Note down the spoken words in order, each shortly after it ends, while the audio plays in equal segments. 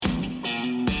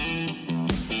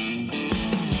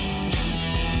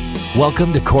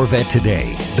Welcome to Corvette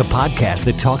Today, the podcast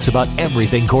that talks about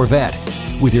everything Corvette,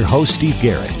 with your host Steve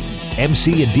Garrett,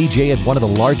 MC and DJ at one of the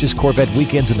largest Corvette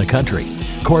weekends in the country,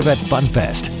 Corvette Fun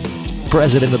Fest,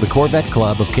 president of the Corvette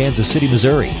Club of Kansas City,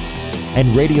 Missouri,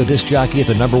 and radio disc jockey at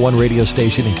the #1 radio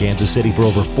station in Kansas City for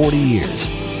over 40 years.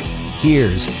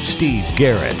 Here's Steve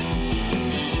Garrett.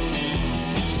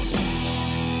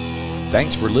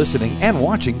 Thanks for listening and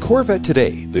watching Corvette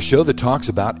Today, the show that talks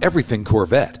about everything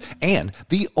Corvette, and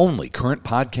the only current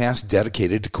podcast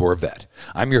dedicated to Corvette.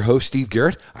 I'm your host, Steve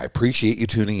Garrett. I appreciate you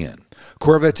tuning in.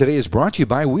 Corvette Today is brought to you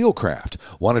by Wheelcraft.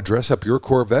 Want to dress up your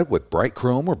Corvette with bright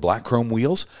chrome or black chrome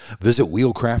wheels? Visit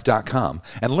wheelcraft.com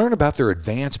and learn about their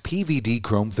advanced PVD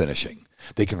chrome finishing.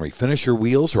 They can refinish your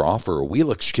wheels or offer a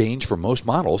wheel exchange for most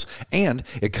models, and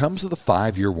it comes with a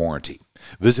 5-year warranty.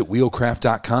 Visit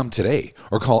wheelcraft.com today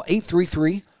or call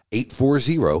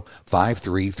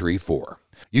 833-840-5334.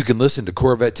 You can listen to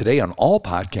Corvette Today on all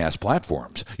podcast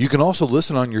platforms. You can also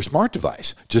listen on your smart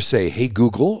device. Just say, "Hey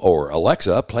Google" or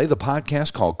 "Alexa, play the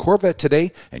podcast called Corvette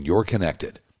Today," and you're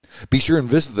connected. Be sure and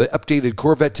visit the updated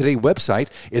Corvette Today website.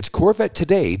 It's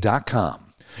corvettetoday.com.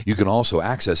 You can also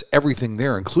access everything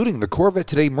there, including the Corvette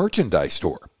Today merchandise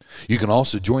store. You can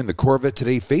also join the Corvette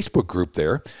Today Facebook group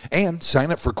there and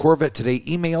sign up for Corvette Today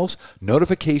emails,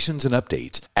 notifications, and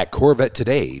updates at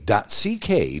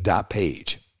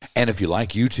corvettetoday.ck.page. And if you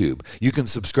like YouTube, you can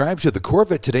subscribe to the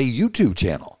Corvette Today YouTube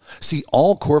channel. See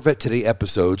all Corvette Today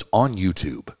episodes on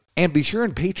YouTube. And be sure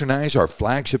and patronize our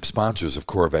flagship sponsors of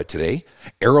Corvette Today,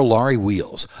 Aerolarri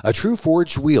Wheels, a true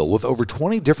forged wheel with over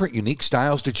 20 different unique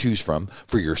styles to choose from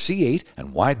for your C8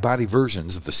 and wide-body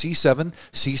versions of the C7,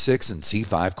 C6, and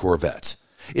C5 Corvettes.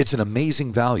 It's an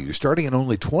amazing value, starting at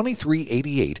only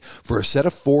 $23.88 for a set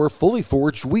of 4 fully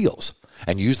forged wheels.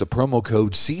 And use the promo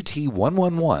code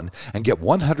CT111 and get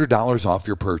 $100 off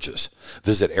your purchase.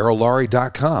 Visit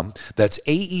aerolarri.com, that's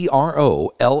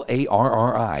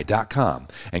AEROLARRI.com,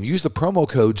 and use the promo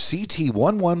code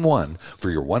CT111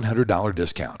 for your $100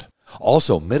 discount.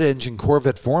 Also,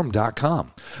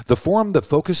 midenginecorvetteforum.com, the forum that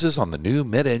focuses on the new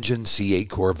mid-engine C8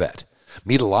 Corvette.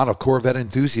 Meet a lot of Corvette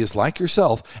enthusiasts like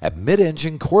yourself at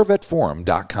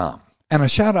midenginecorvetteforum.com. And a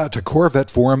shout out to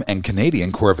Corvette Forum and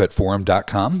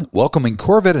CanadianCorvetteForum.com, welcoming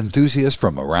Corvette enthusiasts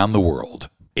from around the world.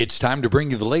 It's time to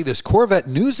bring you the latest Corvette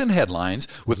news and headlines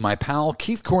with my pal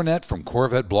Keith Cornett from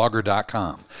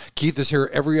CorvetteBlogger.com. Keith is here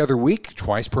every other week,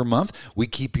 twice per month. We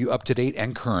keep you up to date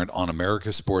and current on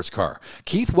America's sports car.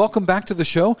 Keith, welcome back to the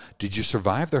show. Did you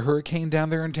survive the hurricane down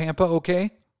there in Tampa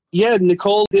okay? Yeah,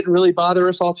 Nicole didn't really bother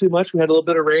us all too much. We had a little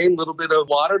bit of rain, a little bit of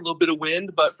water, a little bit of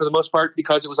wind, but for the most part,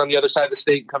 because it was on the other side of the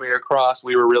state coming across,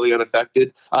 we were really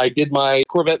unaffected. I did my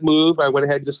Corvette move. I went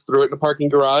ahead and just threw it in the parking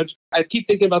garage. I keep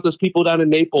thinking about those people down in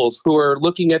Naples who are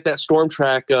looking at that storm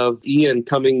track of Ian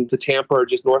coming to Tampa or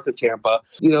just north of Tampa.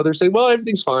 You know, they're saying, well,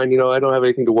 everything's fine. You know, I don't have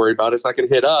anything to worry about. It's not going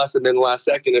to hit us. And then the last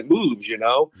second it moves, you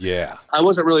know? Yeah. I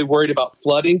wasn't really worried about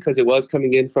flooding because it was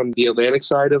coming in from the Atlantic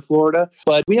side of Florida.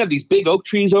 But we have these big oak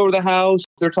trees over the house.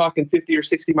 They're talking 50 or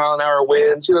 60 mile an hour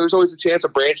winds. You know, there's always a chance a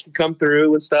branch can come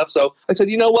through and stuff. So I said,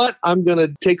 you know what? I'm going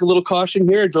to take a little caution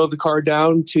here. I drove the car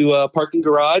down to a parking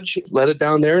garage, let it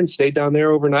down there and stayed down there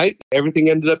overnight.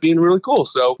 Everything ended up being really cool.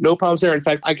 So no problems there. In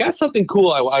fact, I got something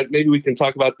cool. Maybe we can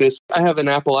talk about this. I have an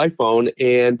Apple iPhone.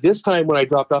 And this time when I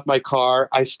dropped off my car,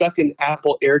 I stuck an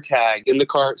Apple AirTag in the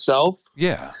car itself.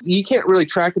 Yeah. You can't really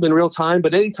track them in real time,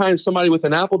 but anytime somebody with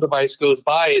an Apple device goes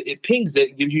by, it pings it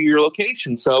and gives you your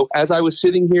location. So as I was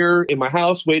sitting here in my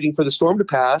house waiting for the storm to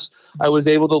pass, I was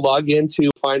able to log in to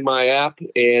find my app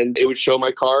and it would show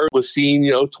my car was seen,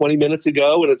 20 minutes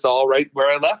ago and it's all right where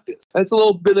I left it. That's a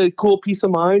little bit of cool peace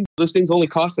of mind. Those things only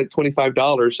cost like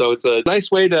 $25. So it's a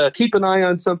nice way to keep an eye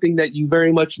on something that you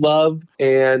very much love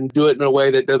and do it in a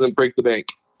way that doesn't break the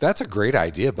bank. That's a great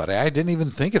idea, buddy. I didn't even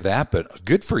think of that, but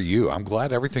good for you. I'm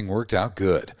glad everything worked out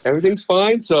good. Everything's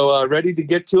fine. So ready to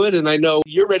get to it. And I know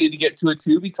you're ready to get to it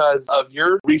too because of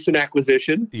your recent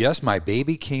acquisition. Yes, my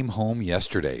baby came home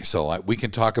yesterday. So we can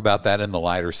talk about that in the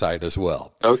lighter side as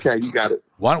well. Okay, you got it.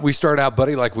 Why don't we start out,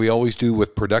 buddy, like we always do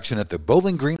with production at the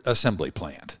Bowling Green Assembly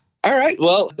Plant. All right.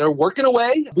 Well, they're working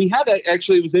away. We had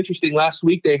actually, it was interesting. Last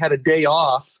week, they had a day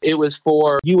off. It was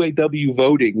for UAW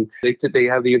voting. They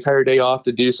have the entire day off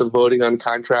to do some voting on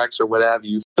contracts or what have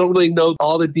you. Don't really know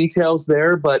all the details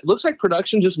there, but looks like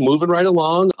production just moving right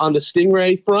along. On the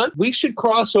Stingray front, we should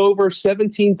cross over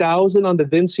 17,000 on the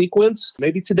VIN sequence.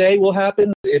 Maybe today will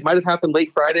happen. It might have happened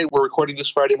late Friday. We're recording this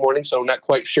Friday morning, so I'm not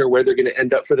quite sure where they're going to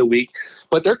end up for the week.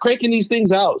 But they're cranking these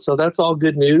things out, so that's all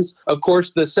good news. Of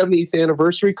course, the 70th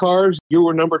anniversary cars, you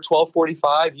were number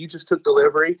 1245. You just took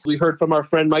delivery. We heard from our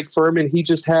friend Mike Furman. He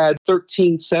just had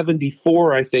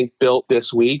 1374, I think, built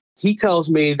this week. He tells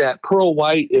me that Pearl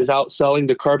White is outselling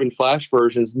the Carbon Flash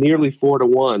versions nearly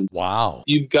 4-1. Wow.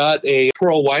 You've got a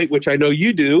Pearl White, which I know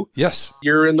you do. Yes.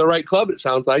 You're in the right club, it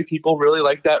sounds like. People really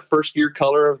like that first year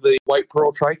color of the white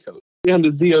Pearl Tricoat. And the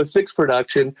Z06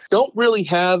 production don't really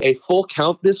have a full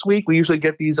count this week. We usually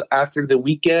get these after the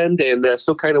weekend, and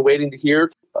still kind of waiting to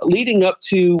hear. Leading up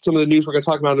to some of the news we're going to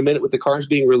talk about in a minute with the cars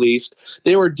being released,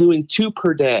 they were doing 2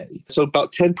 per day. So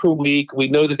about 10 per week. We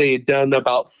know that they had done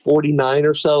about 49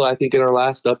 or so, I think, in our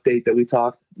last update that we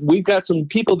talked. We've got some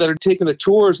people that are taking the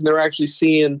tours, and they're actually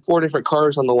seeing 4 different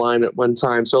cars on the line at one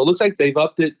time. So it looks like they've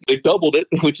upped it. They've doubled it,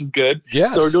 which is good.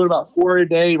 Yes. So we're doing about 4 a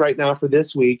day right now for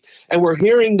this week. And we're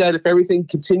hearing that if everything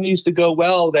continues to go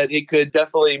well, that it could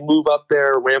definitely move up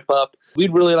there, ramp up.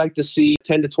 We'd really like to see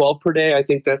 10 to 12 per day. I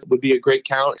think that would be a great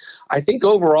count. I think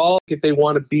overall, if they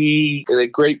want to be in a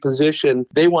great position,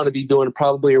 they want to be doing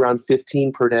probably around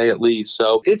 15 per day at least.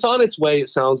 So it's on its way, it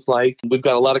sounds like. We've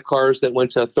got a lot of cars that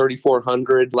went to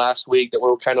 3,400 last week that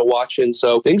we're kind of watching.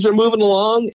 So things are moving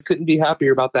along. Couldn't be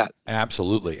happier about that.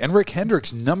 Absolutely. And Rick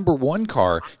Hendrick's number 1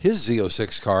 car, his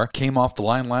Z06 car, came off the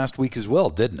line last week as well,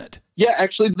 didn't it? Yeah,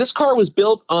 actually, this car was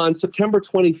built on September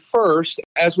 21st.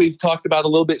 As we've talked about a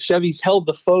little bit, Chevy's held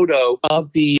the photo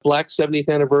of the Black 70th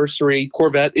anniversary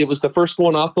Corvette. It was the first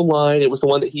one off the line. It was the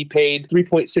one that he paid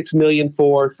 $3.6 million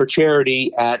for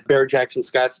charity at Barrett-Jackson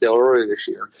Scottsdale earlier this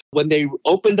year. When they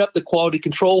opened up the quality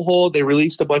control hold, they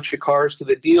released a bunch of cars to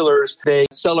the dealers. They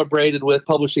celebrated with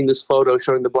publishing this photo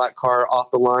showing the black car off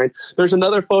the line. There's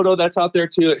another photo that's out there,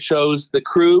 too. It shows the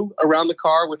crew around the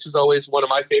car, which is always one of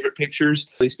my favorite pictures.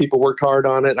 These people worked hard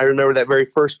on it. I remember that very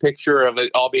first picture of it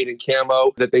all being in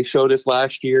camo that they showed us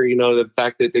last year. You know, the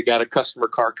fact that they got a customer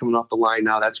car coming off the line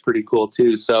now, that's pretty cool,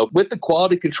 too. So with the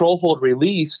quality control hold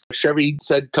released, Chevy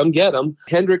said, come get them.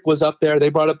 Hendrick was up there. They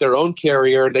brought up their own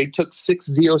carrier. They took 6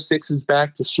 Z06s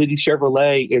back to City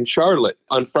Chevrolet in Charlotte.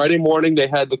 On Friday morning, they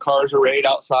had the cars arrayed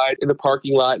outside in the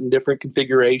parking lot in different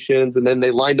configurations, and then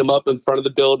they lined them up in front of the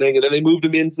building, and then they moved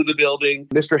them into the building.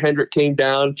 Mr. Hendrick came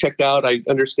down, checked out. I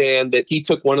understand that he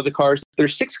took one of the cars.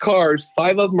 There's 6 cars,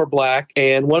 5 of them are black,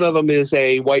 and one of them is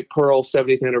a White Pearl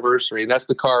 70th anniversary. And that's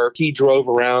the car he drove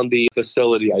around the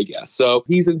facility, I guess. So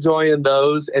he's enjoying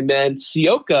those. And then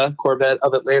Ciocca Corvette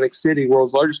of Atlantic City,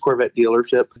 world's largest Corvette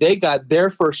dealership, they got their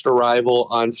first arrival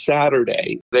on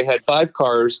Saturday. They had 5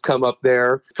 cars come up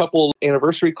there, a couple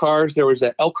anniversary cars. There was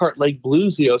an Elkhart Lake Blue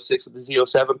Z06 with the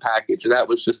Z07 package, and that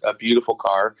was just a beautiful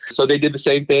car. So they did the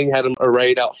same thing, had them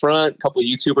arrayed out front. A couple of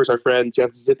YouTubers, our friend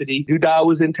Jeff Zippity Duda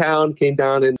was in town, came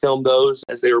down and filmed those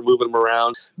as they were moving them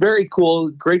around. Very cool.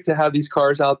 Great to have these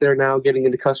cars out there now getting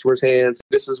into customers' hands.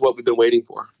 This is what we've been waiting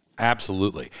for.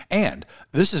 Absolutely. And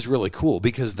this is really cool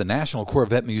because the National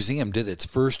Corvette Museum did its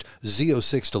first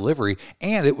Z06 delivery,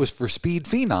 and it was for Speed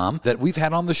Phenom that we've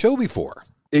had on the show before.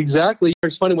 Exactly.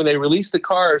 It's funny, when they released the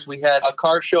cars, we had a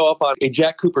car show up on a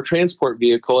Jack Cooper transport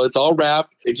vehicle. It's all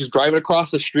wrapped. They just drive it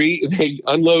across the street and they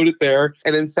unload it there.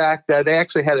 And in fact, they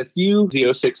actually had a few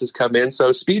Z06s come in.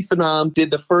 So Speed Phenom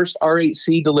did the first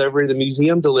R8C delivery, the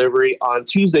museum delivery, on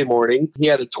Tuesday morning. He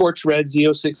had a torch red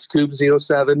Z06 Coupe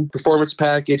Z07 performance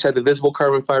package, had the visible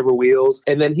carbon fiber wheels.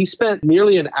 And then he spent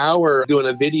nearly an hour doing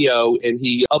a video and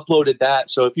he uploaded that.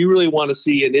 So if you really want to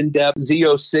see an in-depth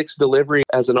Z06 delivery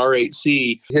as an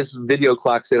R8C, his video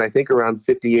clocks in, I think, around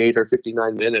 58 or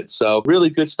 59 minutes. So really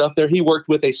good stuff there. He worked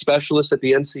with a specialist at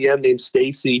the NCM named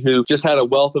Stacy, who just had a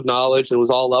wealth of knowledge and was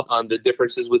all up on the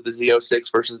differences with the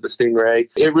Z06 versus the Stingray.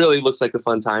 It really looks like a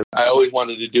fun time. I always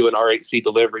wanted to do an R8C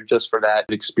delivery just for that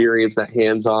experience, that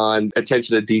hands-on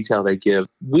attention to detail they give.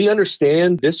 We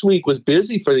understand this week was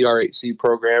busy for the R8C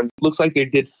program. Looks like they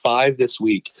did 5 this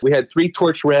week. We had 3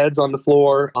 torch reds on the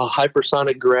floor, a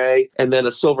hypersonic gray, and then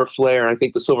a silver flare. I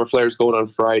think the silver flare is going on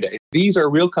Friday. These are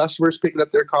real customers picking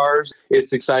up their cars.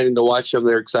 It's exciting to watch them.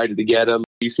 They're excited to get them.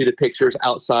 You see the pictures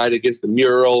outside against the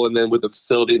mural and then with the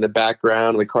facility in the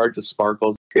background, and the car just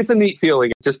sparkles. It's a neat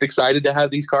feeling. Just excited to have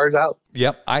these cars out.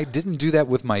 Yep. I didn't do that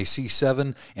with my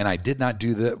C7, and I did not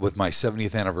do that with my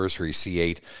 70th anniversary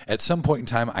C8. At some point in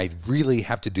time, I really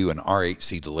have to do an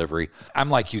R8C delivery. I'm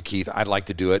like you, Keith. I'd like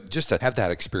to do it just to have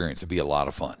that experience. It'd be a lot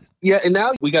of fun. Yeah, and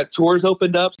now we got tours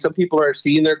opened up. Some people are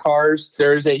seeing their cars.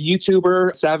 There's a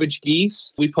YouTuber, Savage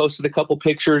Geese. We posted a couple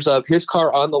pictures of his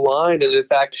car on the line. And in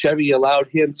fact, Chevy allowed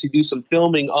him to do some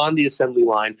filming on the assembly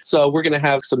line. So we're going to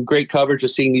have some great coverage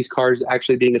of seeing these cars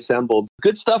actually being assembled.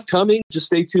 Good stuff coming. Just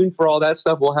stay tuned for all that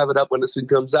stuff. We'll have it up when it soon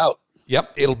comes out.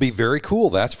 Yep, it'll be very cool,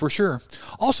 that's for sure.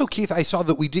 Also, Keith, I saw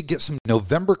that we did get some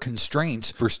November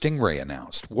constraints for Stingray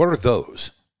announced. What are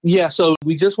those? Yeah, so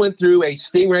we just went through a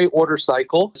Stingray order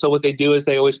cycle. So what they do is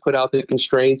they always put out the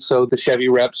constraints so the Chevy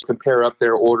reps compare up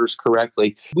their orders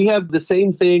correctly. We have the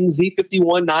same thing,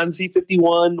 Z51,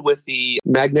 non-Z51 with the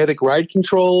magnetic ride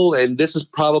control. And this is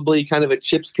probably kind of a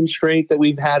chips constraint that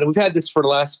we've had. And we've had this for the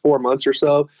last 4 months or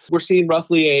so. We're seeing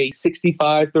roughly a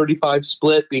 65-35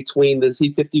 split between the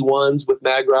Z51s with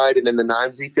mag ride and then the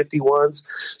non-Z51s.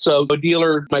 So a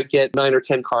dealer might get 9 or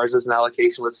 10 cars as an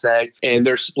allocation, let's say, and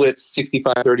they're split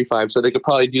 65-35. So they could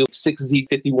probably do 6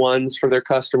 Z51s for their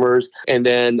customers, and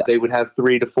then they would have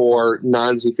 3 to 4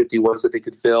 non-Z51s that they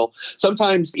could fill.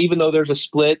 Sometimes, even though there's a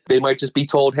split, they might just be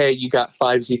told, hey, you got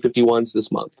 5 Z51s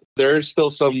this month. There's still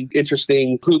some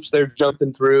interesting hoops they're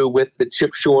jumping through with the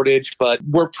chip shortage, but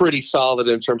we're pretty solid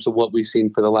in terms of what we've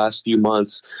seen for the last few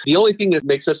months. The only thing that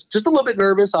makes us just a little bit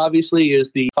nervous, obviously,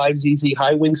 is the 5ZZ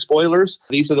high wing spoilers.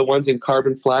 These are the ones in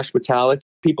carbon flash metallic.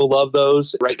 People love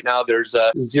those. Right now, there's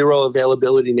zero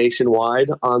availability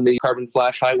nationwide on the carbon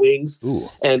flash high wings. Ooh.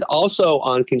 And also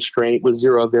on constraint with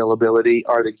zero availability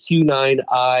are the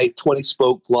Q9i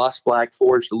 20-spoke gloss black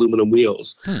forged aluminum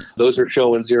wheels. Those are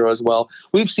showing zero as well.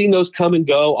 We've seen those come and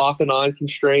go off and on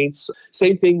constraints.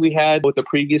 Same thing we had with the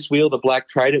previous wheel, the black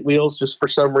Trident wheels. Just for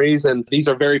some reason, these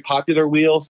are very popular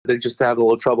wheels. They're just having a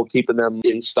little trouble keeping them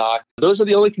in stock. Those are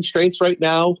the only constraints right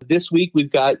now. This week,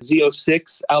 we've got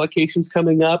Z06 allocations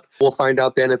coming up. We'll find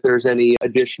out then if there's any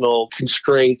additional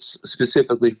constraints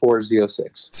specifically for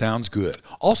Z06. Sounds good.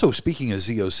 Also, speaking of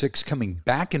Z06 coming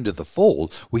back into the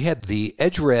fold, we had the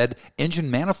Edge Red engine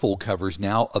manifold covers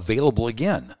now available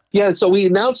again. Yeah, so we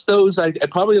announced those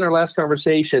probably in our last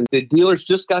conversation. The dealers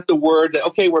just got the word that,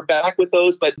 okay, we're back with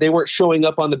those, but they weren't showing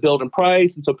up on the build and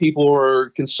price. And so people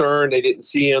were concerned. They didn't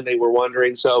see them. They were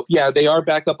wondering. So yeah, they are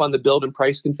back up on the build and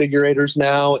price configurators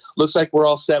now. Looks like we're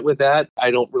all set with that.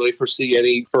 I don't really foresee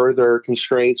any further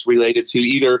constraints related to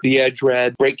either the Edge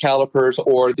Red brake calipers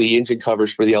or the engine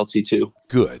covers for the LT2.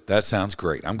 Good. That sounds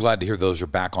great. I'm glad to hear those are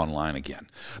back online again.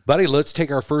 Buddy, let's take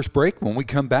our first break. When we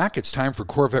come back, it's time for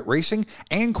Corvette Racing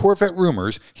and Corvette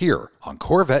Rumors here on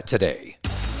Corvette Today.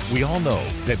 We all know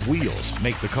that wheels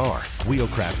make the car.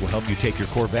 Wheelcraft will help you take your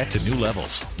Corvette to new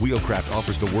levels. Wheelcraft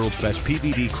offers the world's best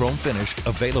PVD chrome finish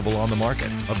available on the market.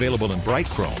 Available in bright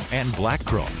chrome and black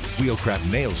chrome.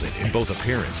 Wheelcraft nails it in both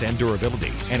appearance and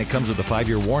durability. And it comes with a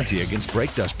 5-year warranty against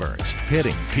brake dust burns,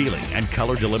 pitting, peeling, and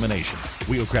color delamination.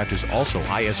 Wheelcraft is also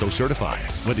ISO certified.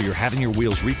 Whether you're having your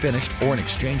wheels refinished or an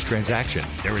exchange transaction,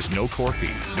 there is no core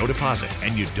fee, no deposit,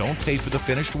 and you don't pay for the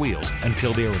finished wheels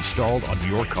until they are installed on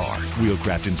your car.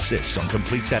 Wheelcraft insists on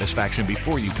complete satisfaction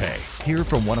before you pay. Hear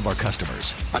from one of our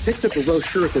customers. I picked up a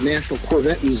brochure at the National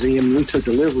Corvette Museum and we took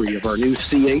delivery of our new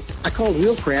C8. I called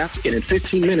Wheelcraft, and in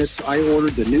 15 minutes, I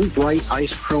ordered the new bright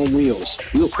ice chrome wheels.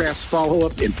 Wheelcraft's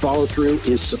follow-up and follow-through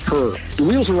is superb. The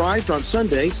wheels arrived on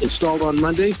Sunday, installed on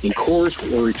Monday, and cores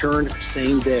were returned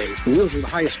same day. The wheels are the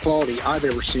highest quality I've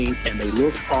ever seen, and they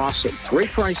look awesome. Great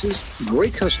prices,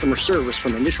 great customer service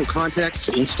from initial contact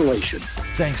to installation.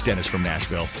 Thanks, Dennis from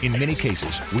Nashville. In many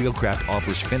cases, Wheelcraft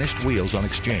offers finished wheels on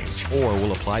exchange or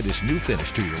will apply this new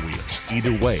finish to your wheels.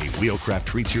 Either way, Wheelcraft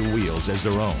treats your wheels as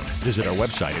their own. Visit our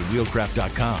website at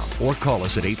wheelcraft.com or call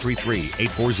us at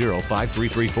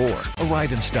 833-840-5334.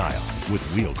 Arrive in style with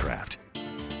Wheelcraft.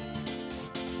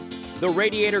 The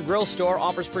Radiator Grill Store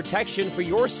offers protection for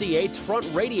your C8's front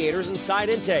radiators and side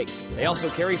intakes. They also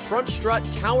carry front strut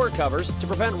tower covers to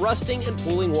prevent rusting and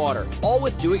pooling water, all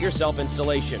with do-it-yourself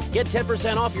installation. Get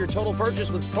 10% off your total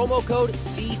purchase with promo code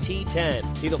CT10.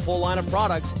 See the full line of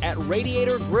products at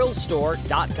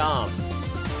radiatorgrillstore.com.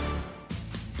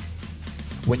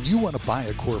 When you want to buy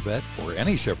a Corvette, or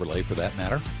any Chevrolet for that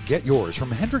matter, get yours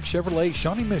from Hendrick Chevrolet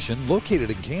Shawnee Mission,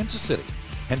 located in Kansas City.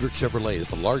 Hendrick Chevrolet is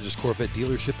the largest Corvette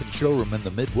dealership and showroom in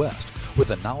the Midwest.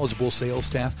 With a knowledgeable sales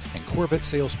staff and Corvette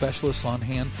sales specialists on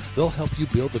hand, they'll help you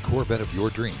build the Corvette of your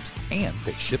dreams, and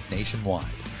they ship nationwide.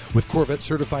 With Corvette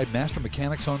certified master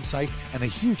mechanics on site and a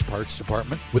huge parts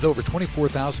department with over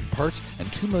 24,000 parts and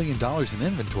 $2 million in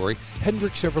inventory,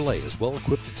 Hendrick Chevrolet is well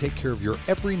equipped to take care of your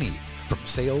every need. From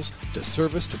sales to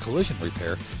service to collision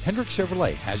repair, Hendrick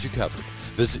Chevrolet has you covered.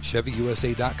 Visit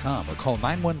ChevyUSA.com or call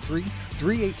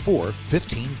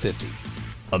 913-384-1550.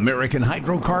 American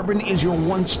Hydrocarbon is your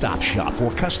one-stop shop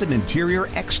for custom interior,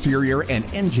 exterior, and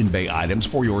engine bay items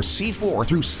for your C4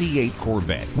 through C8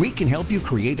 Corvette. We can help you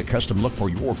create a custom look for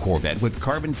your Corvette with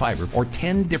carbon fiber or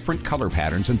 10 different color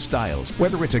patterns and styles.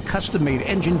 Whether it's a custom-made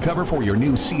engine cover for your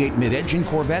new C8 mid-engine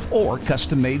Corvette or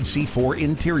custom-made C4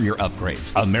 interior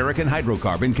upgrades, American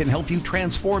Hydrocarbon can help you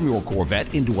transform your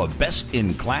Corvette into a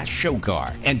best-in-class show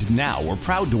car. And now we're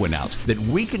proud to announce that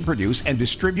we can produce and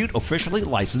distribute officially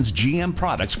licensed GM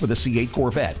products for the C8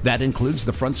 Corvette. That includes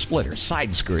the front splitter,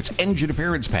 side skirts, engine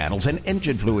appearance panels, and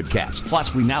engine fluid caps.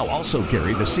 Plus, we now also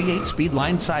carry the C8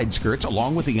 Speedline side skirts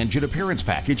along with the engine appearance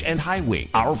package and high wing.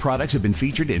 Our products have been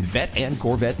featured in Vet and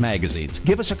Corvette magazines.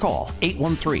 Give us a call,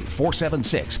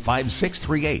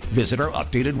 813-476-5638. Visit our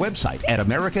updated website at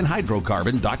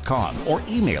AmericanHydrocarbon.com or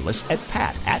email us at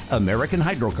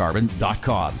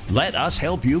pat@AmericanHydrocarbon.com. Let us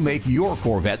help you make your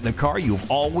Corvette the car you've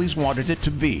always wanted it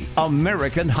to be.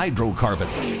 American Hydrocarbon.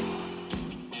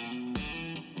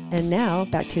 And now,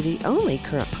 back to the only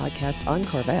current podcast on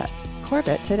Corvettes,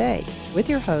 Corvette Today, with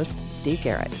your host, Steve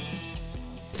Garrett.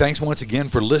 Thanks once again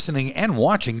for listening and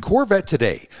watching Corvette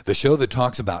Today, the show that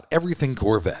talks about everything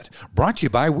Corvette. Brought to you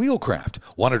by Wheelcraft.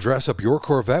 Want to dress up your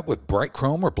Corvette with bright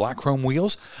chrome or black chrome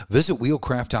wheels? Visit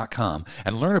wheelcraft.com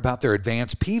and learn about their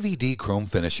advanced PVD chrome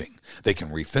finishing. They can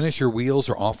refinish your wheels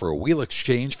or offer a wheel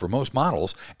exchange for most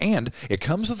models, and it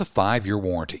comes with a 5-year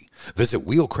warranty. Visit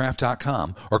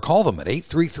wheelcraft.com or call them at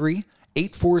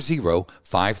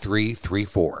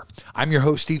 833-840-5334. I'm your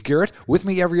host, Steve Garrett. With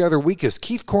me every other week is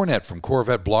Keith Cornett from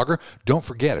Corvette Blogger. Don't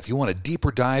forget, if you want a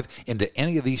deeper dive into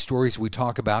any of these stories we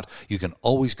talk about, you can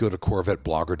always go to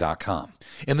CorvetteBlogger.com.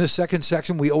 In this second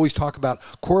section, we always talk about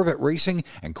Corvette racing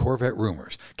and Corvette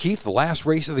rumors. Keith, the last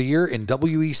race of the year in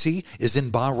WEC is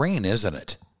in Bahrain, isn't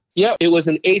it? Yeah, it was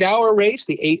an 8-hour race,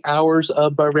 the 8 hours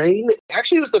of Bahrain.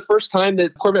 Actually, it was the first time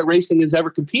that Corvette racing has ever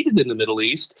competed in the Middle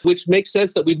East, which makes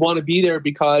sense that we'd want to be there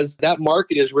because that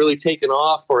market has really taken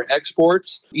off for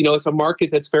exports. You know, it's a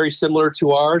market that's very similar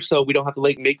to ours, so we don't have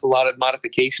to make a lot of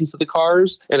modifications to the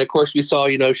cars. And of course, we saw,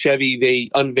 Chevy, they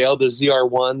unveiled the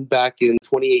ZR1 back in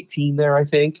 2018 there, I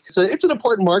think. So it's an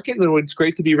important market, and it's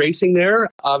great to be racing there.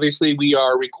 Obviously, we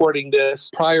are recording this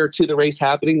prior to the race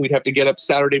happening. We'd have to get up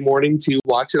Saturday morning to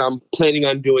watch it. I'm planning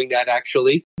on doing that,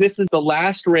 actually. This is the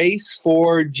last race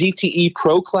for GTE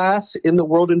Pro Class in the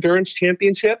World Endurance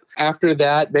Championship. After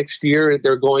that, next year,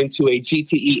 they're going to a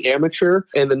GTE Amateur,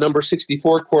 and the number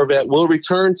 64 Corvette will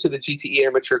return to the GTE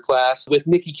Amateur class with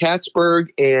Nicky Katzberg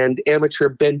and amateur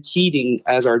Ben Keating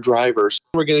as our drivers.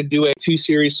 We're going to do a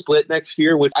 2-series split next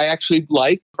year, which I actually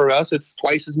like. For us, it's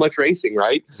twice as much racing,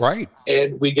 right? Right.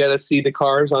 And we get to see the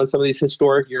cars on some of these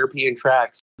historic European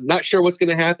tracks. Not sure what's going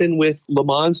to happen with Le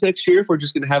Mans next year, if we're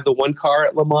just going to have the one car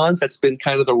at Le Mans. That's been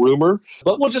kind of the rumor.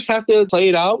 But we'll just have to play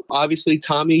it out. Obviously,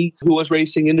 Tommy, who was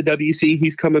racing in the WC,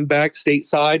 he's coming back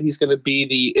stateside. He's going to be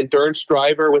the endurance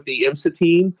driver with the IMSA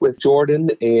team with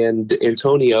Jordan and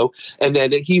Antonio. And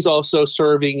then he's also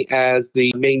serving as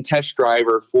the main test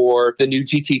driver for the new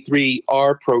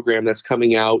GT3R program that's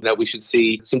coming out that we should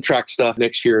see some track stuff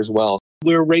next year as well.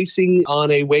 We're racing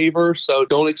on a waiver, so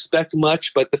don't expect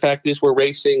much, but the fact is we're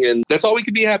racing, and that's all we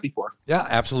can be happy for. Yeah,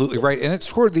 absolutely right. And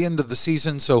it's toward the end of the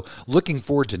season, so looking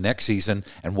forward to next season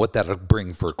and what that'll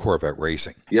bring for Corvette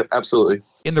racing. Yep, absolutely.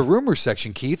 In the rumors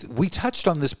section, Keith, we touched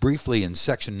on this briefly in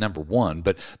section number 1,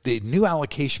 but the new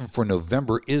allocation for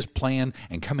November is planned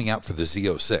and coming out for the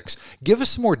Z06. Give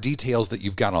us some more details that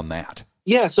you've got on that.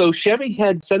 Yeah, so Chevy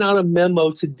had sent out a memo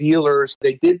to dealers.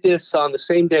 They did this on the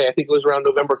same day, I think it was around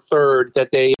November 3rd,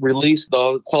 that they released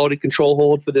the quality control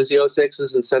hold for the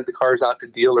Z06s and sent the cars out to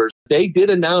dealers. They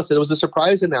did announce, and it was a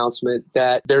surprise announcement,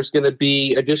 that there's going to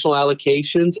be additional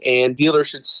allocations and dealers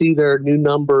should see their new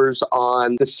numbers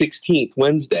on the 16th,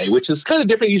 Wednesday, which is kind of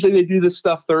different. Usually they do this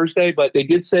stuff Thursday, but they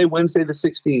did say Wednesday the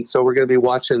 16th, so we're going to be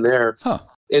watching there. Huh.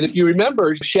 And if you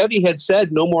remember, Chevy had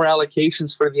said no more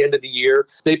allocations for the end of the year.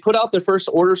 They put out their first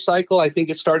order cycle. I think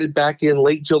it started back in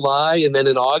late July and then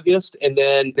in August. And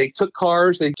then they took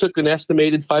cars. They took an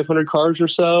estimated 500 cars or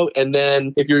so. And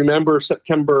then if you remember,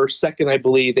 September 2nd, I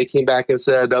believe, they came back and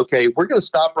said, okay, we're going to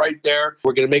stop right there.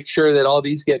 We're going to make sure that all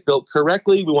these get built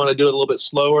correctly. We want to do it a little bit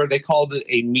slower. They called it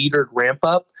a metered ramp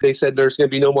up. They said there's going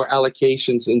to be no more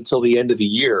allocations until the end of the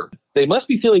year. They must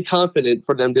be feeling confident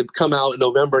for them to come out in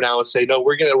November now and say, no,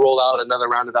 we're going to roll out another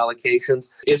round of allocations.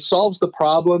 It solves the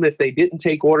problem. If they didn't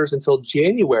take orders until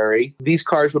January, these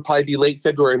cars would probably be late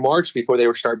February, March before they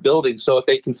would start building. So if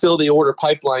they can fill the order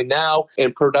pipeline now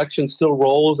and production still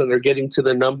rolls and they're getting to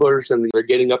the numbers and they're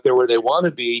getting up there where they want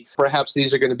to be, perhaps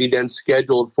these are going to be then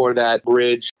scheduled for that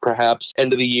bridge, perhaps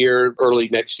end of the year, early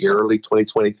next year, early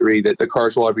 2023, that the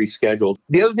cars will be scheduled.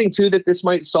 The other thing, too, that this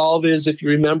might solve is, if you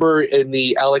remember in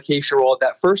the allocation roll at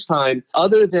that first time,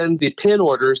 other than the pin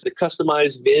orders, the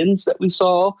customized VINs that we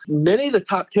saw, many of the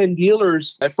top 10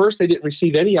 dealers, at first they didn't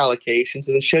receive any allocations,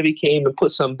 and then Chevy came and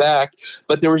put some back,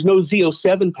 but there was no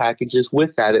Z07 packages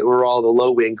with that. It were all the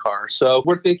low wing cars. So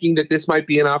we're thinking that this might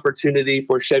be an opportunity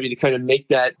for Chevy to kind of make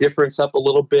that difference up a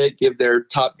little bit, give their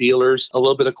top dealers a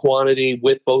little bit of quantity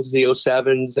with both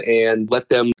Z07s and let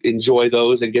them enjoy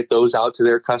those and get those out to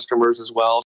their customers as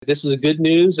well. This is good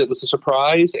news. It was a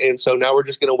surprise. And so now we're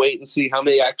just going to wait and see how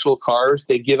many actual cars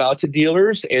they give out to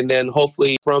dealers. And then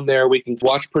hopefully from there, we can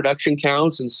watch production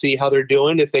counts and see how they're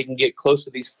doing. If they can get close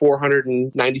to these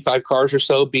 495 cars or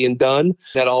so being done,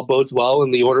 that all bodes well.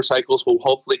 And the order cycles will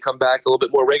hopefully come back a little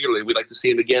bit more regularly. We'd like to see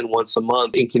them again once a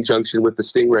month in conjunction with the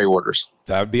Stingray orders.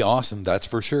 That would be awesome. That's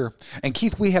for sure. And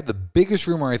Keith, we have the biggest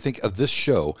rumor, I think, of this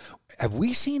show. Have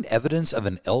we seen evidence of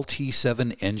an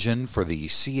LT7 engine for the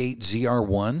C8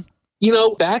 ZR1? You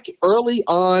know, back early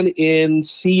on in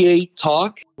C8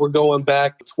 talk, we're going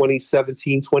back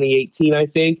 2017, 2018, I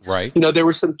think. Right. You know, there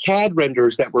were some CAD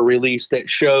renders that were released that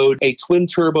showed a twin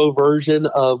turbo version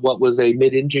of what was a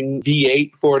mid-engine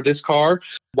V8 for this car,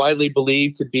 widely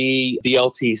believed to be the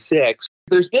LT6.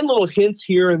 There's been little hints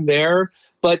here and there,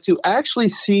 but to actually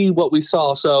see what we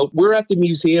saw. So we're at the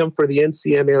museum for the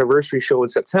NCM anniversary show in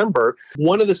September.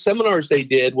 One of the seminars they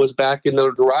did was back in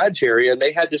the garage area, and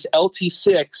they had this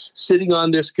LT6 sitting on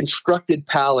this constructed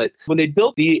pallet. When they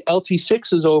built the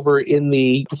LT6s over in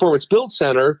the Performance Build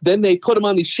Center, then they put them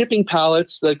on these shipping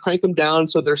pallets, they crank them down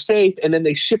so they're safe, and then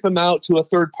they ship them out to a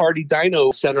third-party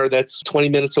dyno center that's 20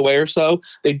 minutes away or so.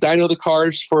 They dyno the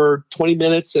cars for 20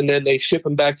 minutes, and then they ship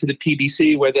them back to the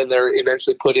PBC, where then they're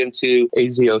eventually put into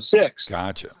a Z06.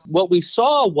 Gotcha. What we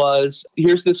saw was,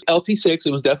 here's this LT6.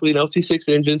 It was definitely an LT6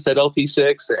 engine, said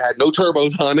LT6. It had no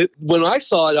turbos on it. When I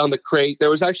saw it on the crate, there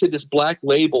was actually this black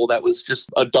label that was just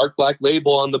a dark black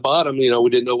label on the bottom. You know, we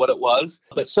didn't know what it was.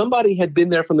 But somebody had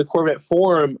been there from the Corvette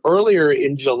Forum earlier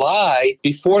in July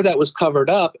before that was covered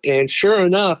up. And sure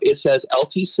enough, it says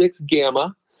LT6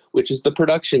 Gamma, which is the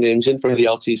production engine for the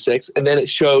LT6. And then it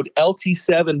showed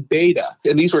LT7 Beta.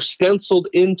 And these were stenciled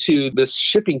into this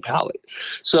shipping pallet.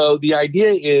 So the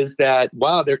idea is that,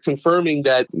 wow, they're confirming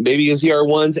that maybe a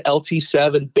ZR1's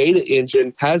LT7 Beta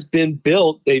engine has been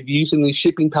built. They've used in these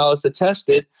shipping pallets to test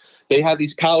it. They have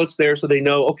these pallets there so they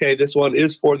know, okay, this one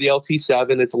is for the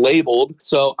LT7. It's labeled.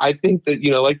 So I think that, you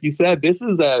know, like you said, this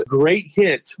is a great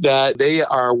hint that they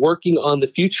are working on the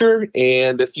future,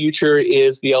 and the future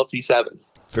is the LT7.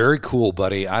 Very cool,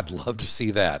 buddy. I'd love to see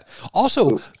that.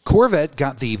 Also, Corvette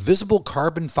got the visible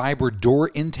carbon fiber door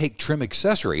intake trim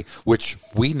accessory, which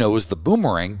we know is the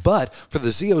Boomerang, but for the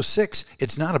Z06,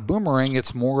 it's not a Boomerang.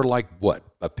 It's more like, what,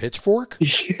 a pitchfork?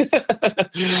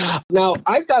 Now,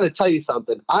 I've got to tell you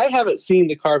something. I haven't seen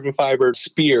the carbon fiber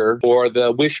spear or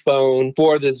the wishbone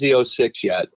for the Z06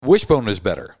 yet. Wishbone is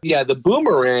better. Yeah, the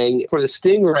Boomerang for the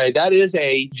Stingray, that is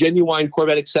a genuine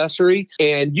Corvette accessory,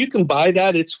 and you can buy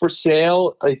that. It's for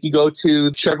sale. If you go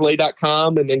to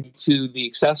Chevrolet.com and then to the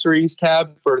accessories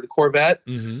tab for the Corvette,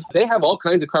 they have all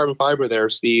kinds of carbon fiber there,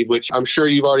 Steve, which I'm sure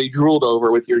you've already drooled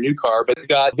over with your new car. But they've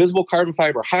got visible carbon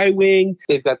fiber high wing.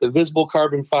 They've got the visible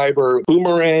carbon fiber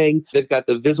Boomerang. They've got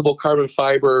the visible carbon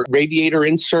fiber radiator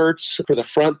inserts for the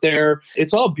front there.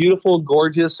 It's all beautiful and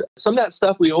gorgeous. Some of that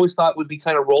stuff we always thought would be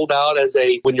kind of rolled out as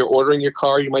when you're ordering your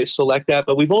car, you might select that,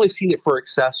 but we've only seen it for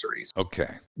accessories.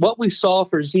 Okay. What we saw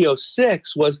for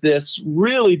Z06 was this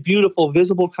really beautiful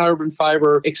visible carbon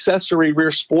fiber accessory rear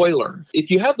spoiler.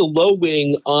 If you have the low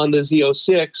wing on the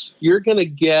Z06, you're going to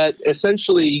get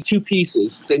essentially two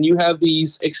pieces. Then you have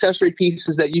these accessory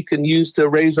pieces that you can use to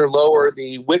raise or lower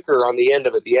the wicker on the end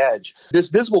of it, the edge. This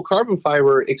visible carbon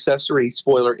fiber accessory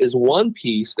spoiler is one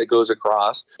piece that goes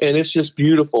across, and it's just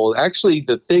beautiful. Actually,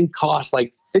 the thing costs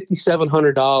like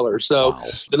 $5,700. So wow.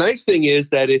 The nice thing is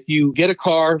that if you get a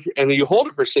car and you hold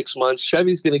it for 6 months,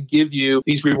 Chevy's going to give you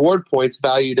these reward points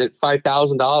valued at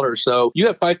 $5,000. So you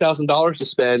have $5,000 to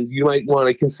spend. You might want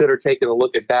to consider taking a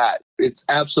look at that. It's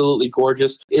absolutely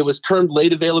gorgeous. It was termed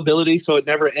late availability, so it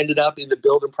never ended up in the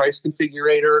build and price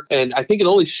configurator. And I think it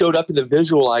only showed up in the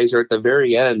visualizer at the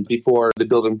very end before the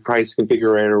build and price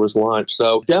configurator was launched.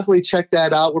 So definitely check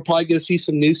that out. We're probably going to see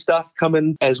some new stuff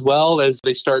coming as well as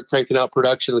they start cranking out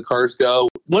production, the cars go.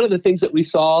 One of the things that we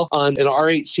saw on an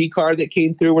R8C car that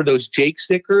came through were those Jake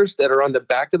stickers that are on the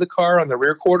back of the car on the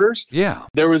rear quarters. Yeah.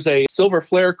 There was a silver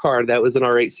flare car that was an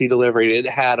R8C delivery. It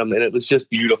had them, and it was just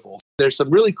beautiful. There's some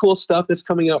really cool stuff that's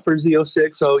coming out for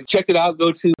Z06. So check it out.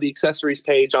 Go to the accessories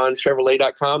page on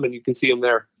Chevrolet.com, and you can see them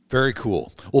there. Very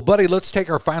cool. Well, buddy, let's take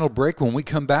our final break. When we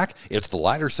come back, it's the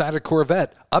lighter side of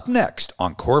Corvette up next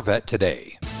on Corvette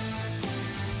Today.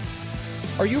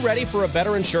 Are you ready for a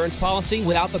better insurance policy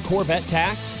without the Corvette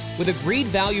tax? With Agreed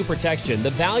Value Protection, the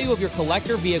value of your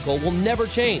collector vehicle will never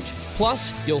change.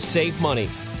 Plus, you'll save money.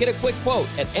 Get a quick quote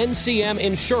at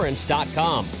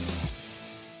ncminsurance.com.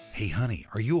 Hey, honey,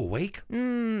 are you awake?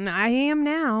 I am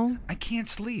now. I can't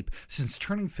sleep. Since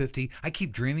turning 50, I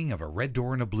keep dreaming of a red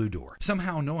door and a blue door,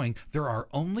 somehow knowing there are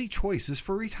only choices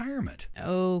for retirement.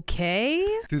 Okay.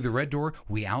 Through the red door,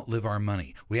 we outlive our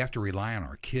money. We have to rely on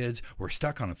our kids. We're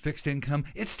stuck on a fixed income.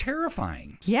 It's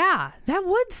terrifying. Yeah, that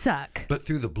would suck. But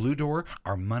through the blue door,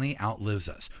 our money outlives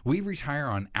us. We retire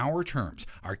on our terms.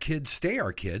 Our kids stay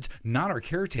our kids, not our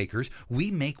caretakers. We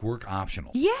make work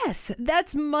optional. Yes,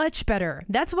 that's much better.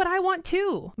 That's what I want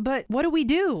too. But what do we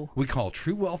do? We call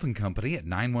True Wealth & Company at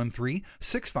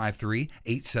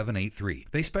 913-653-8783.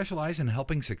 They specialize in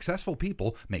helping successful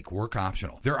people make work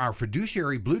optional. They're our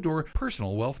fiduciary Blue Door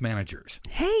personal wealth managers.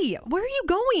 Hey, where are you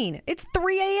going? It's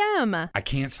 3 a.m. I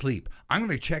can't sleep. I'm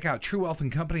going to check out True Wealth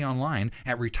 & Company online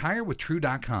at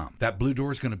retirewithtrue.com. That Blue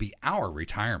Door is going to be our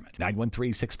retirement.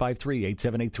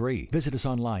 913-653-8783. Visit us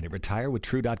online at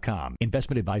retirewithtrue.com.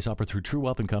 Investment advice offered through True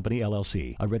Wealth & Company,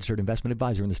 LLC, a registered investment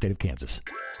advisor in the state of Kansas.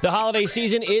 The holiday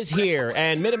season is here,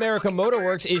 and Mid-America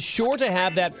Motorworks is sure to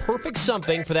have that perfect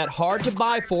something for that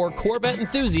hard-to-buy-for Corvette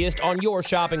enthusiast on your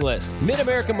shopping list.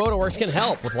 Mid-America Motorworks can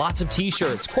help with lots of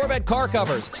T-shirts, Corvette car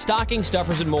covers, stocking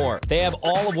stuffers, and more. They have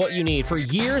all of what you need for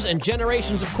years and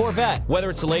generations of Corvette. Whether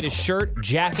it's the latest shirt,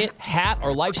 jacket, hat,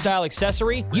 or lifestyle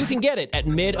accessory, you can get it at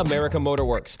Mid-America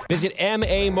Motorworks. Visit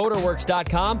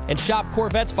mamotorworks.com and shop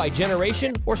Corvettes by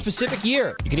generation or specific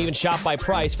year. You can even shop by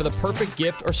price for the perfect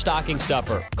gift or stocking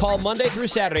stuffer. Call Monday through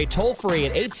Saturday toll-free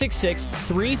at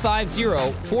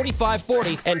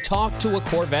 866-350-4540 and talk to a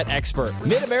Corvette expert.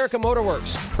 Mid-America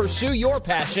Motorworks. Pursue your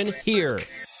passion here.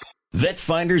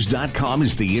 VetFinders.com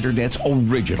is the Internet's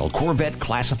original Corvette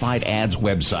classified ads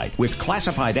website, with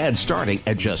classified ads starting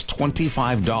at just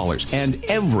 $25, and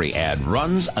every ad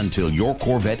runs until your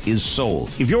Corvette is sold.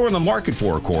 If you're in the market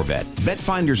for a Corvette,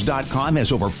 VetFinders.com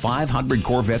has over 500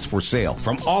 Corvettes for sale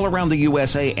from all around the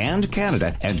USA and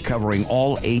Canada, and covering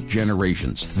all 8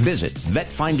 generations. Visit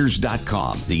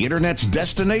VetFinders.com, the Internet's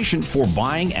destination for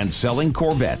buying and selling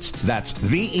Corvettes. That's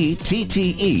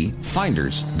VETTE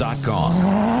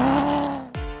Finders.com.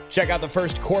 Check out the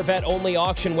first Corvette-only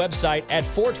auction website at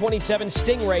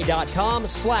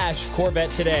 427stingray.com/Corvette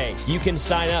today. You can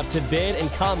sign up to bid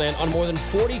and comment on more than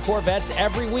 40 Corvettes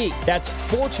every week. That's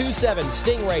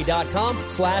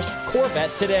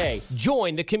 427stingray.com/Corvette today.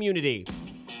 Join the community.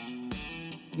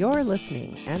 You're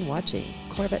listening and watching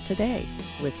Corvette Today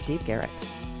with Steve Garrett.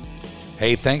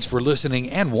 Hey, thanks for listening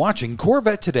and watching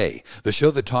Corvette Today, the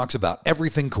show that talks about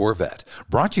everything Corvette.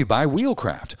 Brought to you by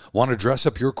Wheelcraft. Want to dress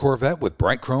up your Corvette with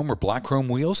bright chrome or black chrome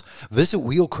wheels? Visit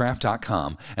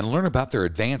wheelcraft.com and learn about their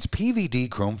advanced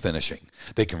PVD chrome finishing.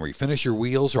 They can refinish your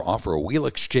wheels or offer a wheel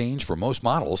exchange for most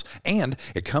models, and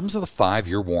it comes with a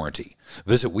 5-year warranty.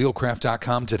 Visit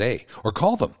wheelcraft.com today or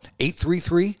call them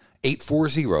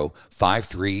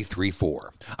 833-840-5334.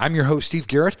 I'm your host, Steve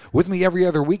Garrett. With me every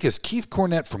other week is Keith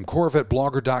Cornett from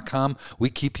CorvetteBlogger.com. We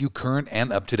keep you current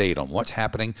and up to date on what's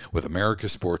happening with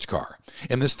America's sports car.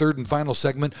 In this third and final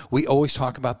segment, we always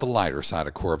talk about the lighter side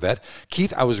of Corvette.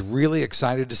 Keith, I was really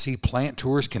excited to see plant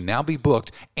tours can now be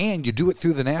booked, and you do it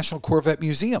through the National Corvette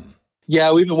Museum.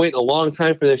 Yeah, we've been waiting a long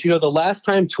time for this. You know, the last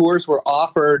time tours were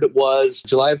offered was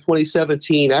July of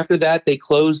 2017. After that, they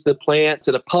closed the plant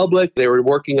to the public. They were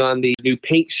working on the new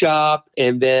paint shop.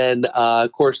 And then,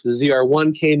 of course, the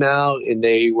ZR1 came out, and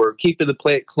they were keeping the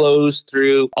plant closed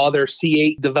through all their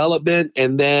C8 development.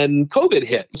 And then COVID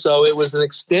hit. So it was an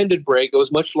extended break. It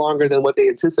was much longer than what they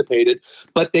anticipated,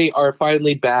 but they are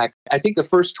finally back. I think the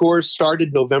first tours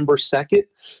started November 2nd.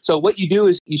 So what you do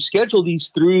is you schedule these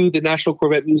through the National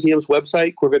Corvette Museum's website.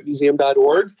 website,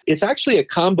 CorvetteMuseum.org. It's actually a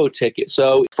combo ticket.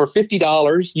 So for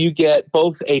 $50, you get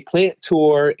both a plant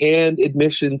tour and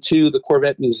admission to the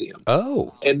Corvette Museum.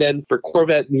 Oh. And then for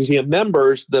Corvette Museum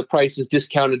members, the price is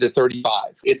discounted to $35.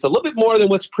 It's a little bit more than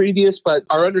what's previous, but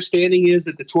our understanding is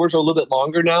that the tours are a little bit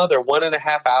longer now. They're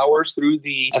 1.5 hours through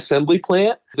the assembly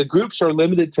plant. The groups are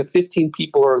limited to 15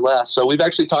 people or less. So we've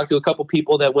actually talked to a couple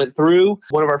people that went through.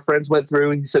 One of our friends went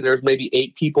through, and he said there's maybe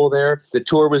 8 people there. The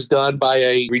tour was done by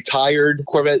a retired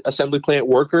Corvette assembly plant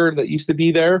worker that used to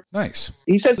be there. Nice.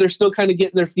 He says they're still kind of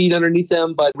getting their feet underneath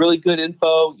them, but really good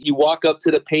info. You walk up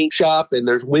to the paint shop and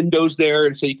there's windows there,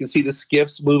 and so you can see the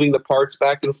skiffs moving the parts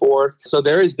back and forth. So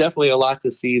there is definitely a lot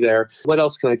to see there. What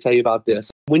else can I tell you about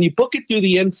this? When you book it through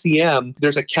the NCM,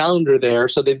 there's a calendar there.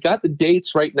 So they've got the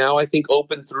dates right now, I think,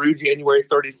 open through January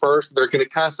 31st. They're going to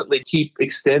constantly keep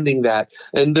extending that.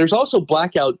 And there's also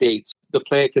blackout dates. The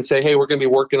plant can say, hey, we're going to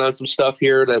be working on some stuff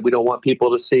here that we don't want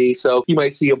people to see. So you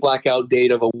might see a blackout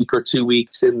date of a week or 2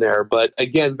 weeks in there. But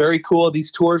again, very cool.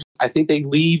 These tours, I think they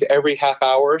leave every half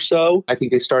hour or so. I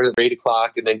think they start at 8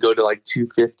 o'clock and then go to like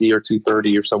 2:50 or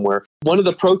 2:30 or somewhere. One of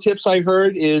the pro tips I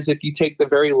heard is if you take the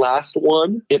very last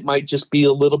one, it might just be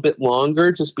a little bit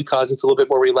longer just because it's a little bit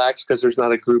more relaxed because there's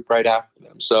not a group right after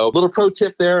them. So little pro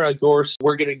tip there. Of course,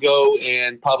 we're going to go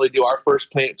and probably do our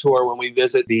first plant tour when we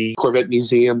visit the Corvette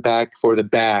Museum back for the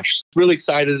bash. Really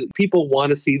excited. People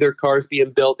want to see their cars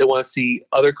being built. They want to see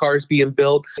other cars being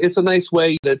built. It's a nice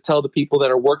way to tell the people that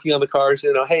are working on the cars,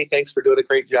 hey, thanks for doing a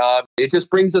great job. It just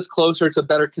brings us closer. It's a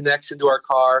better connection to our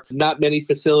car. Not many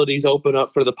facilities open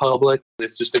up for the public.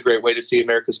 It's just a great way to see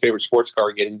America's favorite sports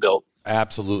car getting built.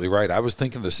 Absolutely right. I was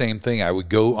thinking the same thing. I would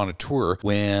go on a tour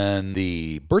when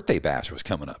the birthday bash was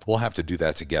coming up. We'll have to do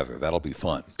that together. That'll be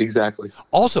fun. Exactly.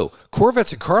 Also,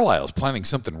 Corvettes at Carlisle is planning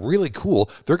something really cool.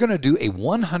 They're going to do a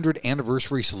 100th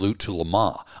anniversary salute to Le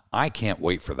Mans. I can't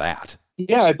wait for that.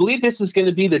 Yeah, I believe this is going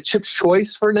to be the Chip's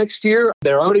Choice for next year.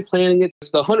 They're already planning it. It's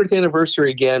the 100th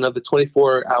anniversary again of the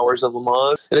 24 Hours of Le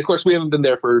Mans. And of course, we haven't been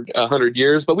there for 100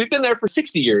 years, but we've been there for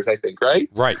 60 years, I think, right?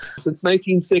 Right. Since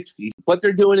 1960. What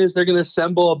they're doing is they're going to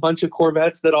assemble a bunch of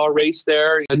Corvettes that all race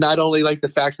there. And not only like the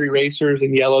factory racers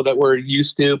in yellow that we're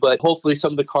used to, but hopefully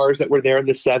some of the cars that were there in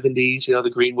the 70s, the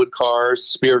Greenwood cars,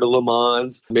 Spirit of Le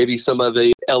Mans, maybe some of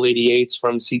the L88s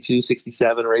from C2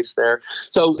 67 race there.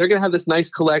 So they're going to have this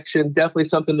nice collection. Definitely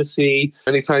something to see.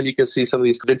 Anytime you can see some of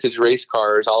these vintage race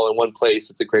cars all in one place,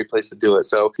 it's a great place to do it.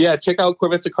 So yeah, check out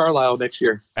Corvettes at Carlisle next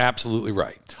year. Absolutely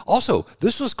right. Also,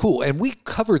 this was cool, and we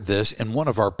covered this in one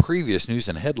of our previous news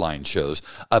and headline shows.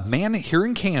 A man here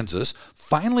in Kansas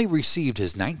finally received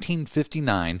his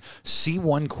 1959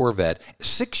 C1 Corvette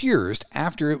 6 years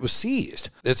after it was seized.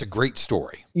 It's a great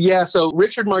story. Yeah, so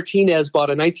Richard Martinez bought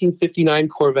a 1959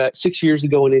 Corvette 6 years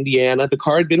ago in Indiana. The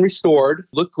car had been restored,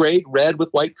 looked great, red with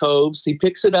white coves. He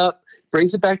picks it up,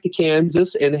 brings it back to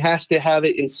Kansas, and has to have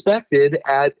it inspected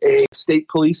at a state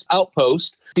police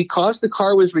outpost. Because the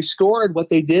car was restored, what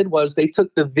they did was they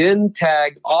took the VIN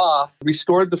tag off,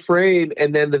 restored the frame,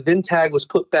 and then the VIN tag was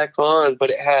put back on, but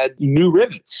it had new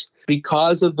rivets.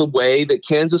 Because of the way that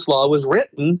Kansas law was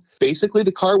written, basically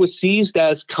the car was seized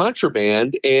as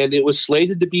contraband and it was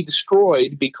slated to be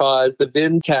destroyed because the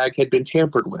VIN tag had been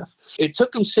tampered with. It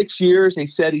took him 6 years. They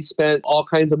said he spent all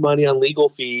kinds of money on legal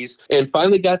fees and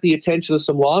finally got the attention of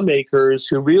some lawmakers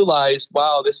who realized,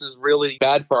 wow, this is really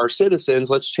bad for our citizens.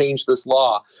 Let's change this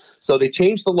law. So they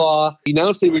changed the law,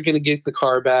 announced they were going to get the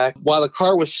car back. While the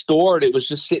car was stored, it was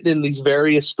just sitting in these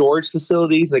various storage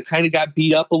facilities. They kind of got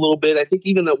beat up a little bit. I think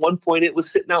even at one point it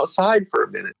was sitting outside for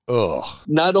a minute. Ugh.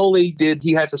 Not only did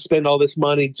he have to spend all this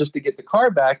money just to get the car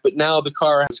back, but now the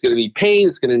car is going to need paint,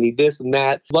 it's going to need this and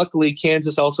that. Luckily,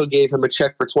 Kansas also gave him a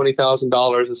check for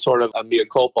 $20,000 as sort of a mea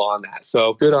culpa on that.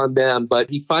 So good on them.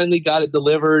 But he finally got it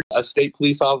delivered. A state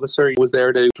police officer was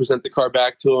there to present the car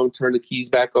back to him, turn the keys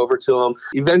back over to him.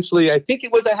 Eventually, I think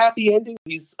it was a happy ending.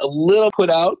 He's a little put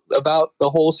out about the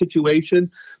whole situation,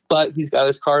 but he's got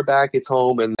his car back. It's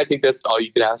home, and I think that's all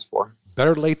you could ask for.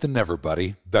 Better late than never,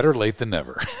 buddy. Better late than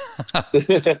never.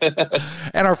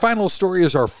 And our final story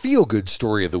is our feel-good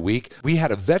story of the week. We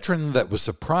had a veteran that was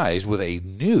surprised with a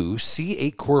new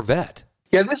C8 Corvette.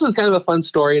 Yeah, this was kind of a fun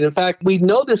story. And in fact, we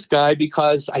know this guy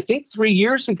because I think 3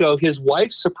 years ago, his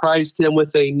wife surprised him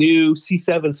with a new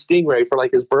C7 Stingray for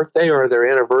like his birthday or their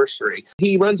anniversary.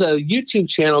 He runs a YouTube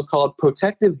channel called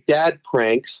Protective Dad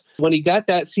Pranks. When he got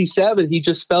that C7, he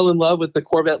just fell in love with the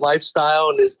Corvette lifestyle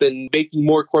and has been making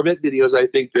more Corvette videos, I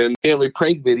think, than family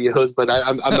prank videos, but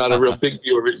I'm not a real big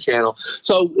viewer of his channel.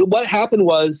 So what happened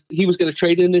was he was going to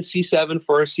trade in his C7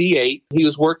 for a C8. He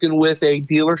was working with a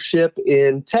dealership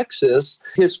in Texas.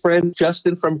 His friend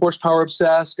Justin from Horsepower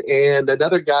Obsessed and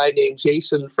another guy named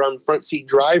Jason from Front Seat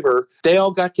Driver, they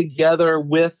all got together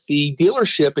with the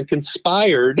dealership and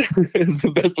conspired, is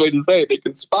the best way to say it, they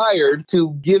conspired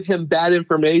to give him bad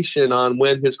information on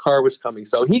when his car was coming.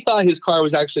 So he thought his car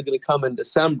was actually going to come in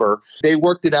December. They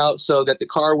worked it out so that the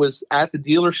car was at the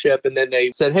dealership, and then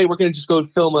they said, hey, we're going to just go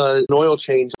film an oil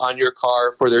change on your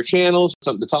car for their channels,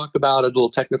 something to talk about, a little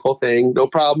technical thing, no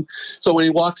problem. So when he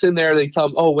walks in there, they tell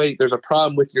him, oh, wait, there's a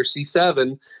problem with your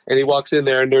C7. And he walks in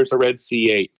there and there's a red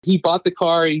C8. He bought the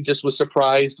car. He just was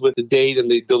surprised with the date and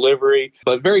the delivery,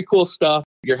 but very cool stuff.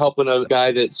 You're helping a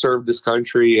guy that served this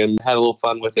country and had a little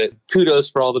fun with it.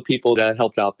 Kudos for all the people that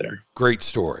helped out there. Great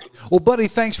story. Well, buddy,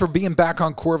 thanks for being back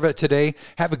on Corvette Today.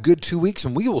 Have a good 2 weeks,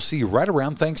 and we will see you right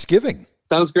around Thanksgiving.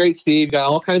 Sounds great, Steve. Got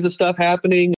all kinds of stuff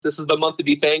happening. This is the month to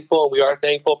be thankful, and we are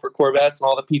thankful for Corvettes and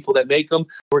all the people that make them.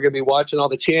 We're going to be watching all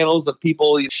the channels of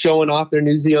people showing off their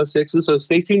new Z06s, so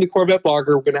stay tuned to Corvette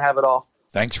Blogger. We're going to have it all.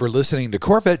 Thanks for listening to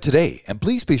Corvette Today, and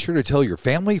please be sure to tell your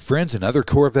family, friends, and other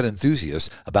Corvette enthusiasts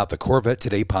about the Corvette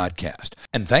Today podcast.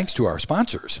 And thanks to our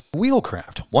sponsors,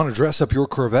 Wheelcraft. Want to dress up your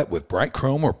Corvette with bright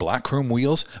chrome or black chrome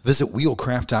wheels? Visit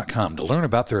wheelcraft.com to learn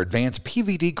about their advanced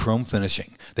PVD chrome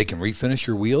finishing. They can refinish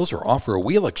your wheels or offer a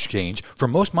wheel exchange for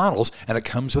most models, and it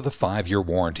comes with a 5-year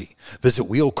warranty. Visit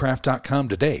wheelcraft.com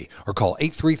today or call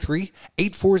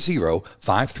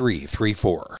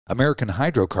 833-840-5334. American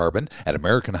Hydrocarbon at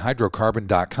americanhydrocarbon.com.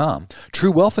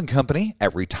 True Wealth & Company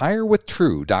at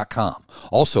retirewithtrue.com.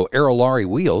 Also, Aerolarri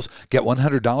Wheels. Get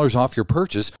 $100 off your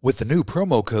purchase with the new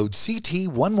promo code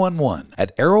CT111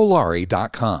 at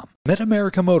aerolarri.com.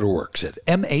 Mid-America Motorworks at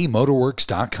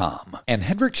mamotorworks.com. And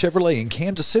Hendrick Chevrolet in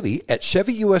Kansas City at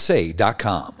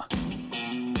chevyusa.com.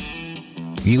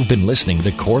 You've been listening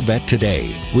to Corvette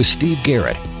Today with Steve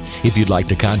Garrett. If you'd like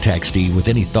to contact Steve with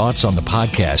any thoughts on the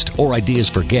podcast or ideas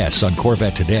for guests on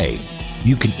Corvette Today,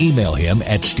 you can email him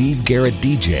at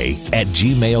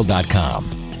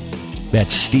stevegarrettdj@gmail.com.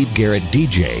 That's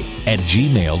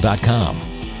stevegarrettdj@gmail.com.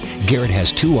 Garrett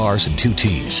has 2 R's and 2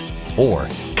 T's. Or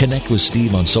connect with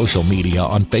Steve on social media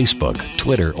on Facebook,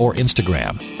 Twitter, or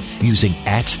Instagram using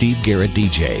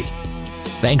 @SteveGarrettDJ.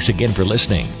 Thanks again for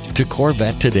listening to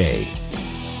Corvette Today.